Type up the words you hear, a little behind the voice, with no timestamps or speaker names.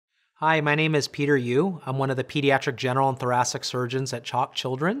Hi, my name is Peter Yu. I'm one of the pediatric general and thoracic surgeons at CHOC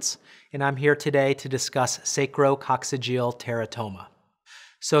Children's, and I'm here today to discuss sacrococcygeal teratoma.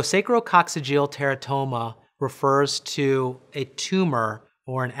 So sacrococcygeal teratoma refers to a tumor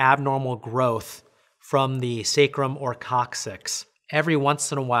or an abnormal growth from the sacrum or coccyx. Every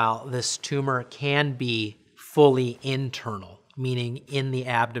once in a while, this tumor can be fully internal, meaning in the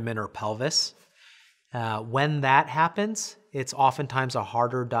abdomen or pelvis. When that happens, it's oftentimes a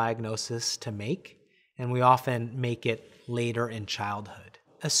harder diagnosis to make, and we often make it later in childhood.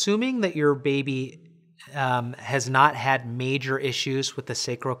 Assuming that your baby has not had major issues with the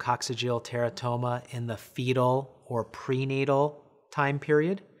sacrococcygeal teratoma in the fetal or prenatal time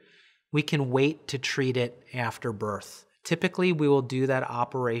period, we can wait to treat it after birth. Typically, we will do that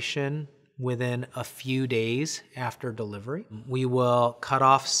operation within a few days after delivery. We will cut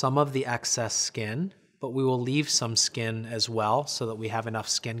off some of the excess skin, but we will leave some skin as well so that we have enough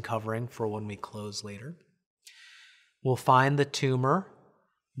skin covering for when we close later. We'll find the tumor.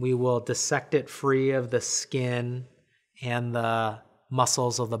 We will dissect it free of the skin and the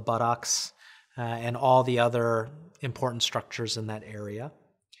muscles of the buttocks and all the other important structures in that area.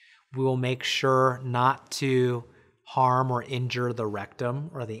 We will make sure not to harm or injure the rectum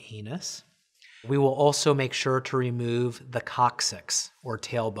or the anus. We will also make sure to remove the coccyx or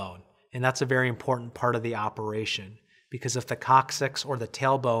tailbone. And that's a very important part of the operation, because if the coccyx or the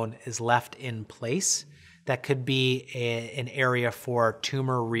tailbone is left in place, that could be an area for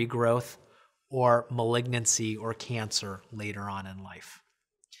tumor regrowth or malignancy or cancer later on in life.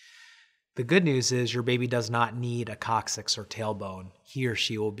 The good news is your baby does not need a coccyx or tailbone. He or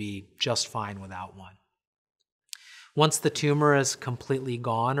she will be just fine without one. Once the tumor is completely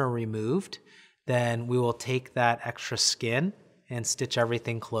gone or removed, then we will take that extra skin and stitch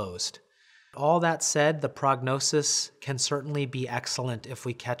everything closed. All that said, the prognosis can certainly be excellent if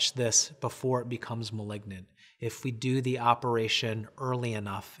we catch this before it becomes malignant, if we do the operation early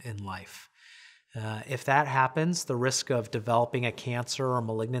enough in life. If that happens, the risk of developing a cancer or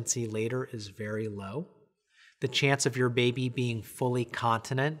malignancy later is very low. The chance of your baby being fully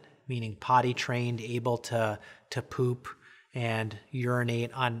continent, meaning potty trained, able to poop and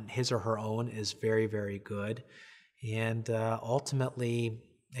urinate on his or her own, is very, very good. And ultimately,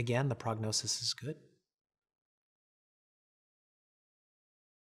 again, the prognosis is good.